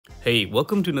Hey,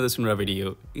 welcome to another Sunra video.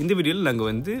 இந்த வீடியோவில் நாங்கள்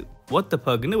வந்து What the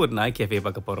Pugன்னு ஒரு நாய் கேஃபே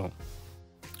பார்க்க போகிறோம்.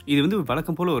 இது வந்து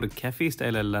வழக்கம் போல் ஒரு கேஃபே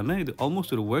ஸ்டைல் இல்லாமல் இது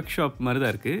ஆல்மோஸ்ட் ஒரு ஒர்க் ஷாப் மாதிரி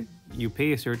தான் இருக்குது. You pay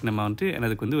a certain amount and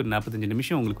அதுக்கு வந்து ஒரு 45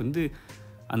 நிமிஷம் உங்களுக்கு வந்து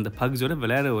அந்த பக்ஸோட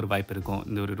விளையாட ஒரு வாய்ப்பு இருக்கும்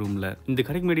இந்த ஒரு ரூமில். இந்த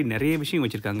கடைக்கு முன்னாடி நிறைய விஷயம்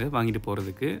வச்சுருக்காங்க வாங்கிட்டு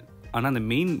போகிறதுக்கு. ஆனால் அந்த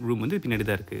மெயின் ரூம் வந்து பின்னாடி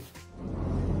தான் இருக்குது.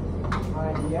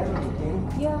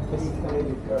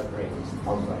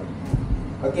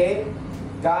 Okay,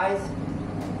 guys,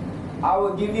 I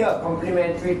will give you a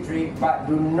complimentary treat, but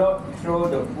do not throw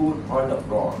the food on the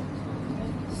floor.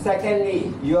 Secondly,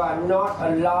 you are not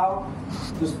allowed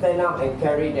to stand up and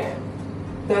carry them.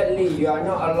 Thirdly, you are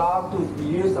not allowed to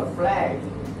use a flag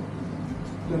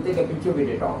to take a picture with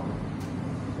the dog.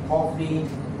 Fourthly,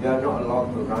 you are not allowed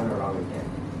to run around with them.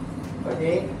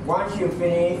 Okay, once you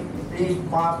finish, please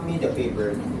pass me the paper,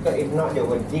 because if not, they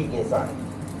will dig inside.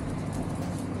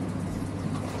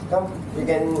 Come, you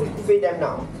can feed them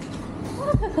now.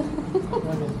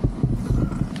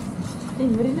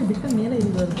 இவரே பிட்ட மேல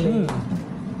இருக்கு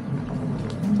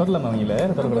சொல்லலாமா அவங்கள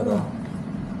தரக்கூடாதா?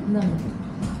 இந்தாங்க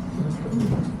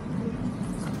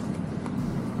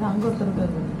அங்க ஒருத்தர்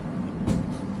இருக்காரு.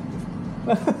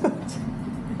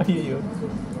 ஐயோ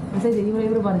சரி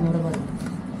இவரை பாருங்க.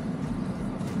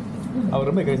 அவர்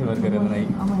ரொம்ப எக்ஸைட்டா இருக்காரு அந்த நாய்.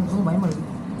 ஆமா எனக்கு ரொம்ப பயமா இருக்கு.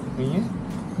 நீங்க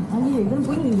ஐயோ இதெல்லாம்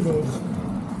போய் நிக்குதே.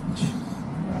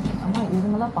 அம்மா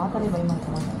இதுங்கெல்லாம் பார்த்தாலே பயமா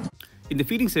இருக்கு. இந்த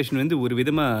ஃபீடிங் செஷன் வந்து ஒரு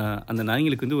விதமாக அந்த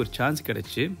நாய்களுக்கு வந்து ஒரு சான்ஸ்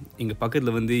கிடச்சி எங்கள்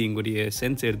பக்கத்தில் வந்து எங்களுடைய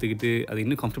சென்ஸ் எடுத்துக்கிட்டு அது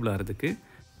இன்னும் கம்ஃபர்டபுள் ஆகிறதுக்கு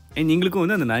அண்ட் எங்களுக்கும்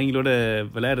வந்து அந்த நாய்களோட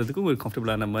விளையாடுறதுக்கும் ஒரு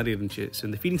கம்ஃபர்டபுளான மாதிரி இருந்துச்சு. ஸோ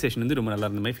இந்த ஃபீடிங் செஷன் வந்து ரொம்ப நல்லா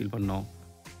இருந்த மாதிரி ஃபீல் பண்ணோம்.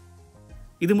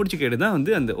 இது முடிச்சு கேட்டு தான்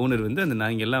வந்து அந்த ஓனர் வந்து அந்த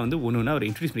நாய்ங்கெல்லாம் வந்து ஒன்று ஒன்றா அவர்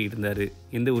இன்ட்ரடியூஸ் பண்ணிட்டு இருந்தார்,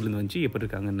 எந்த ஊர்லேருந்து வந்துச்சு எப்படி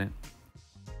இருக்காங்கன்னு.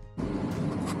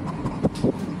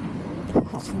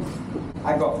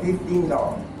 I got 15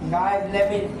 dogs. Guys, let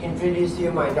me introduce you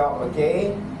my dog, okay?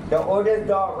 The oldest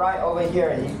dog right over here,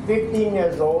 he's 15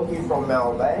 years old, he's from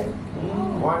Melbourne,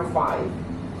 1'5".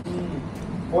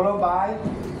 Followed by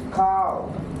Carl,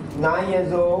 9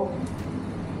 years old,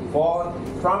 born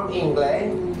from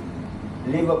England,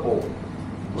 Liverpool.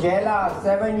 Jella,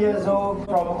 7 years old,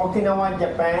 from Okinawa,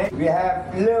 Japan. We have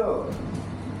Lil,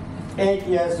 8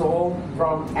 years old,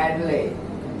 from Adelaide.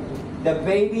 The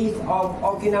babies of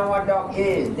Okinawa dog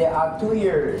is, they are 2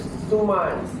 years, 2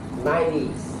 months, 9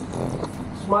 weeks.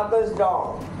 Smartest dog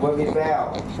will be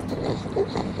Belle.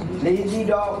 Lazy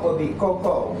dog will be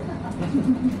Coco.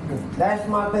 That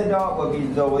smarter dog will be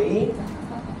Zoe.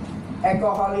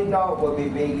 Alcoholic dog will be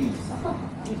Babies.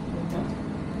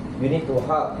 You need to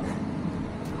hug.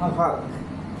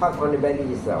 Hug on the belly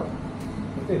itself.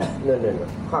 No.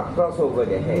 Hug, cross over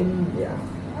the head.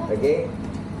 Yeah. Okay?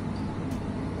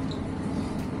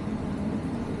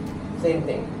 Same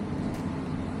thing.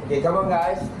 Okay, come on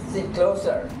guys, sit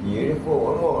closer. Beautiful,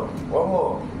 one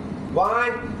more.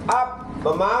 One, up,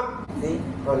 mom. See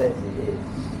how nice it is.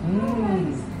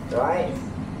 Right?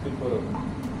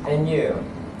 And you.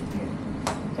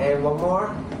 And one more.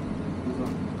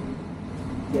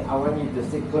 Yeah, I want you to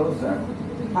sit closer.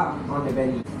 Up on the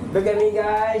belly. Look at me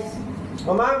guys.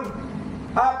 Mom,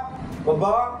 up,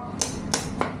 baba.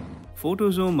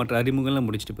 ஃபோட்டோஸும் மற்ற அறிமுகம்லாம்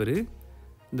முடிச்சிட்டு பிறகு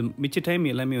இந்த மிச்ச time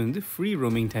எல்லாமே வந்து free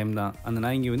roaming time தான். அந்த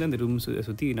நாய்ங்க வந்து அந்த ரூம்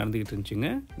சுற்றி நடந்துக்கிட்டு இருந்துச்சுங்க.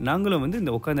 நாங்களும் வந்து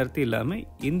இந்த உட்காந்த இடத்துல இல்லாமல்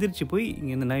எந்திரிச்சு போய்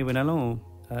இங்கே இந்த நாய் வேணாலும்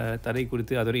தடை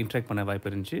கொடுத்து அதோட இன்ட்ராக்ட் பண்ண வாய்ப்பு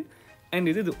இருந்துச்சு.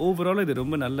 அண்ட் இது ஓவரால் இது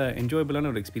ரொம்ப நல்ல என்ஜாயபிளான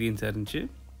ஒரு எக்ஸ்பீரியன்ஸாக இருந்துச்சு.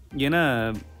 ஏன்னா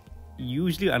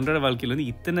யூஸ்வலி அன்றாட வாழ்க்கையில் வந்து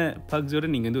இத்தனை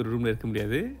பக்ஸோடு நீங்கள் வந்து ஒரு ரூமில் இருக்க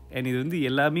முடியாது. அண்ட் இது வந்து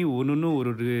எல்லாமே ஒன்று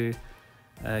ஒரு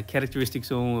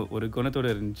கேரக்டரிஸ்டிக்ஸும் ஒரு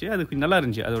குணத்தோடு இருந்துச்சு. அது கொஞ்சம் நல்லா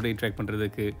இருந்துச்சு அதோட இன்ட்ராக்ட்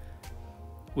பண்ணுறதுக்கு.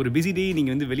 ஒரு பிஸி டே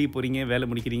நீங்கள் வந்து வெளியே போகிறீங்க, வேலை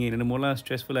முடிக்கிறீங்க, என்னென்னமோலாம்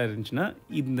ஸ்ட்ரெஸ்ஃபுல்லாக இருந்துச்சுன்னா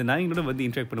இந்த நாய்களோட வந்து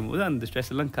இன்ட்ராக்ட் பண்ணும்போது அந்த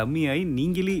ஸ்ட்ரெஸ் எல்லாம் கம்மியாகி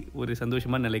நீங்களே ஒரு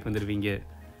சந்தோஷமான நிலைக்கு வந்துடுவீங்க.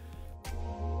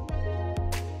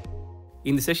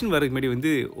 இந்த செஷன் வரதுக்கு முன்னாடி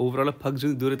வந்து ஓவராலாக பக்ஸ்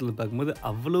வந்து தூரத்தில் பார்க்கும்போது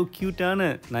அவ்வளோ க்யூட்டான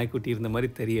நாய்க்குட்டி இருந்த மாதிரி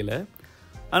தெரியலை.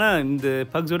 ஆனால் இந்த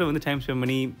பக்ஸோட வந்து டைம் ஸ்பெண்ட்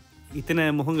பண்ணி இத்தனை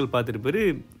முகங்கள் பார்த்துட்டு பேர்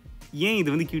ஏன் இது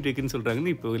வந்து க்யூட் இருக்குன்னு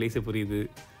சொல்கிறாங்கன்னு இப்போ லேசாக புரியுது.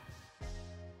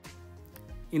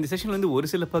 இந்த செஷனில் வந்து ஒரு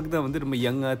சில பக் தான் வந்து ரொம்ப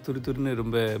யங்காக துருன்னு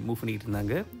ரொம்ப மூவ் பண்ணிக்கிட்டு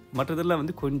இருந்தாங்க. மற்றதெல்லாம்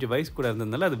வந்து கொஞ்சம் வயசு கூட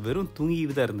இருந்ததுனால அது வெறும்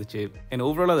தூங்கிட்டு தான் இருந்துச்சு. அண்ட்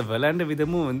ஓவரால் அதை விளையாண்ட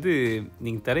விதமும் வந்து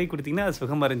நீங்கள் தரை கொடுத்தீங்கன்னா அது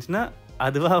சுகமாக இருந்துச்சுன்னா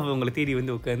அதுவாக உங்களை தேடி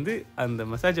வந்து உட்காந்து அந்த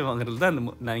மசாஜை வாங்குறது தான்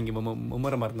நான் இங்கே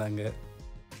மும்மரமாக இருந்தாங்க.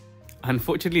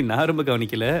 அன்ஃபார்ச்சுனேட்லி நான் ரொம்ப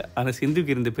கவனிக்கலை. ஆனால்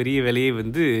சிந்துக்கு இருந்த பெரிய வேலையே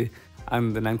வந்து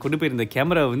அந்த நாங்கள் கொண்டு போயிருந்த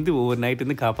கேமரா வந்து ஒவ்வொரு நைட்டு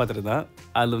வந்து காப்பாற்றுறது தான்.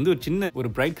 அதில் வந்து ஒரு சின்ன ஒரு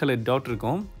பிரைட் கலர் டாட்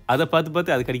இருக்கும். அதை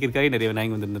பார்த்து அது கடிக்கிறதுக்காக நிறைய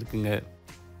நாய்ங்க வந்துருந்துருக்குங்க.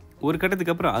 ஒரு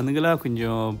கட்டத்துக்கு அப்புறம் அதுங்களா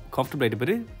கொஞ்சம் கம்ஃபர்டபுள் ஆகிட்ட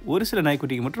பிறகு ஒரு சில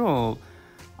நாய்க்குட்டிக்கு மட்டும்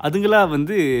அதுங்களா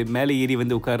வந்து மேலே ஏறி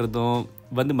வந்து உட்கார்றதும்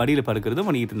வந்து மடியில் படுக்கிறதும்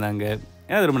பண்ணிக்கிட்டு இருந்தாங்க.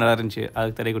 அது ரொம்ப நல்லா இருந்துச்சு.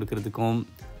 அதுக்கு தடை கொடுக்கறதுக்கும்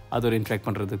அதோட இன்ட்ராக்ட்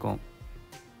பண்ணுறதுக்கும்.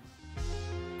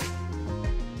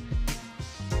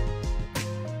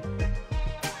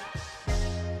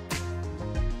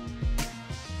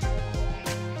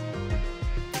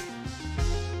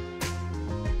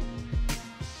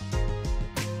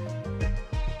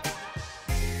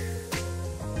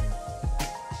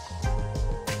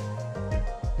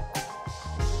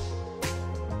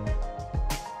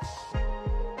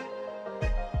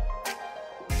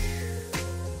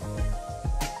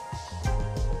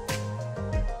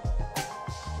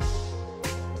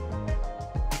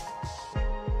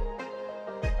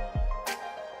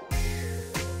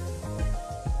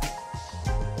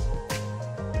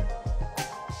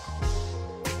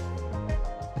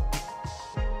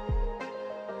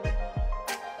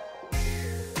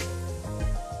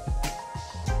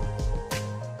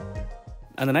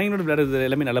 அந்த நாய்களோட விளையாடுறது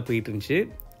எல்லாமே நல்லா போயிட்டு இருந்துச்சு.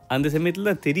 அந்த சமயத்தில்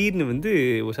தான் திடீர்னு வந்து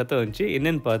ஒரு சத்தம் வந்துச்சு.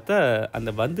 என்னன்னு பார்த்தா அந்த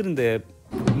வந்திருந்த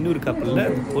இன்னொரு கப்பலில்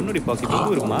அந்த பொண்ணுடைய பாக்கெட்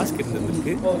வந்து ஒரு மாஸ்க்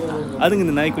இருந்திருக்கு. அதுங்க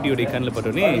இந்த நாய்க்குட்டியோடைய கண்ணில்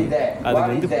பட்டோடனே அதுங்க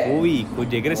வந்து போய்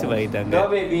கொஞ்சம் எக்ரெசிவ் ஆகிட்டாங்க.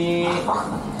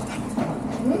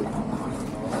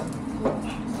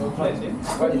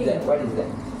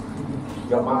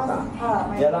 Your masa.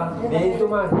 Yalah, dia itu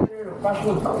mah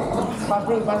pasti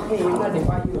ingat di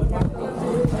payung.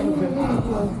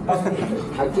 Pasti.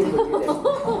 Hakim begitu.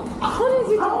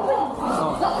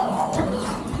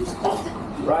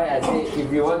 Right, I say if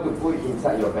you want to put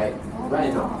inside your bag,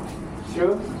 right now.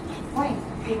 Sure? Why?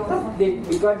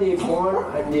 Because they born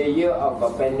in the year of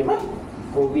a pandemic,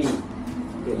 COVID.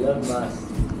 They learn mask.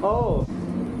 Oh.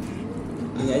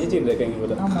 நீங்கள் அஜிச்சிட்டு இருக்காங்க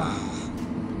போல. ஆமாம்.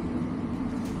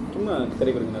 சும்மா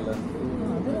சரி கொடுங்க நல்லா.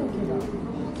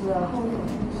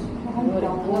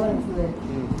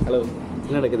 Hello,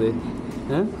 என்ன நடக்குது?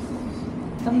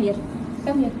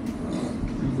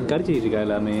 கடிச்சிட்டு இருக்கா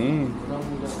எல்லாமே?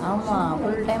 ஆமாம்,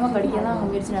 ஃபுல் டைமாக கடிக்க தான்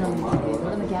முயற்சி நடந்துச்சு.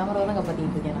 அந்த கேமரா தான்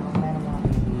காப்பாற்றிட்டு இருக்கேன் நான் வேணுமா.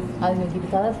 அது இது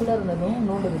கலர்ஃபுல்லாக இருந்ததும்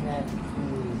நோண்டுதுங்க.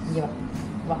 இங்கே வா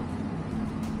வா.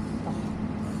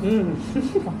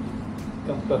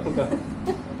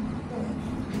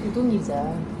 தூங்கிடுச்சா?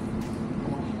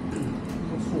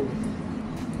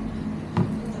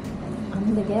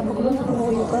 அந்த கேப்புக்குள்ள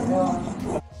போய் உட்காரணும்.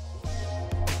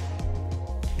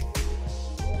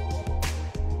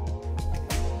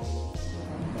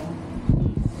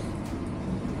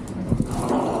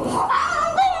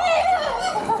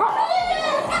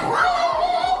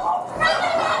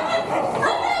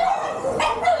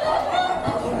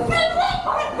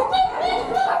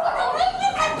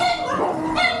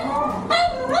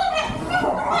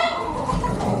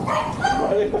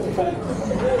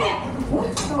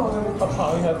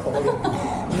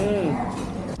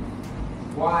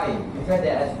 Why? Because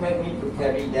they expect me to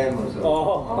carry them also.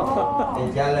 Oh.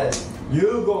 They're jealous. You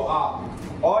go up.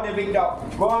 All the big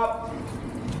dogs go up.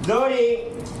 Loading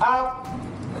up.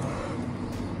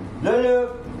 Lulu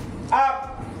up.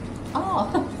 Oh.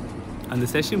 அந்த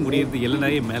செஷன் முடியறது எல்லா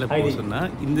நாயும் மேலே போக சொன்னால்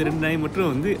இந்த 2 நாய்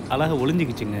மட்டும் வந்து அழகாக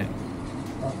ஒளிஞ்சிக்கிச்சுங்க.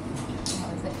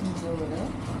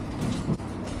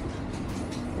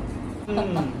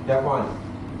 That one.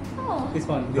 This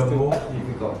one. The most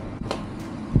difficult.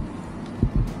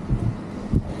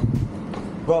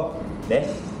 Go. There.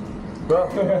 Go.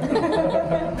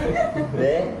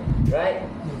 There. Right.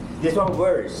 This one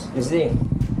worse. You see.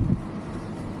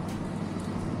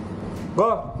 Go.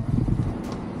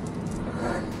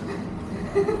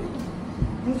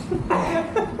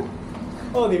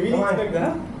 Oh, they really expect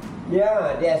that? Yeah,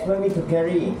 they expect me to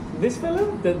carry. This fellow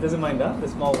doesn't mind that,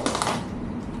 the small one.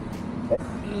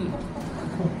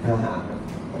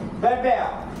 Bear.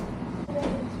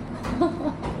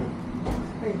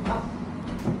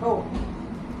 Oh.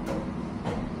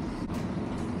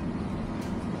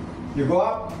 You go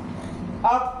up.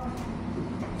 Up.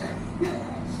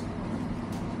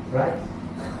 Right.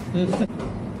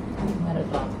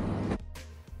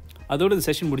 அதோட இந்த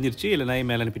session முடிஞ்சிருச்சு. இல்லை நாயை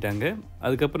மேலே அனுப்பிட்டாங்க.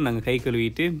 அதுக்கப்புறம் நாங்கள் கை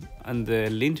கழுவிட்டு அந்த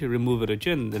லிண்ட் ரிமூவர்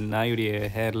வச்சு அந்த நாயுடைய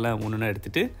ஹேர்லாம் ஒன்றுனா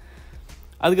எடுத்துகிட்டு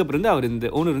அதுக்கப்புறம் வந்து அவர் இந்த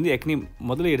ஓனர் வந்து ஏற்கனவே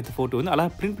முதல்ல எடுத்த ஃபோட்டோ வந்து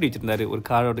அழகாக பிரிண்ட் பண்ணி வச்சுருந்தாரு ஒரு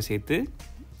கார்டோடு சேர்த்து.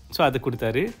 ஸோ அதை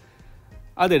கொடுத்தாரு.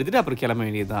 அதை எடுத்துகிட்டு அப்புறம் கிளம்ப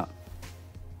வேண்டியது தான்.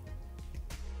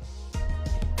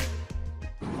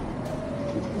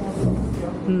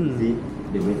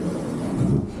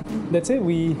 That's it?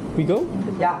 We go?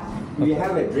 Yeah. We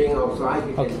have a drink outside.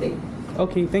 You can take.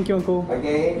 Okay, thank you, uncle.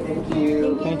 Okay, thank you.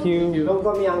 Thank you. Don't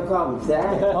call me uncle, I'm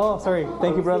sad. Oh, sorry.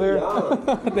 Thank you, brother.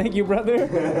 Thank you, brother.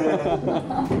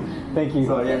 Thank you.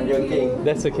 Sorry, I'm joking.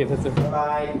 That's okay. That's okay.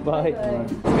 Bye. Bye.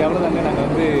 அவ்வளோதாங்க, நாங்கள்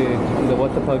வந்து இந்த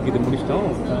water park இது முடிச்சிட்டோம்.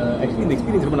 Actually இந்த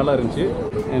experience ரொம்ப நல்லா இருந்துச்சு.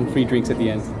 And free drinks at the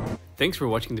end. Thanks for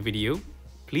watching the video.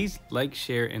 Please like,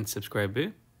 share and subscribe.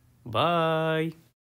 Bye.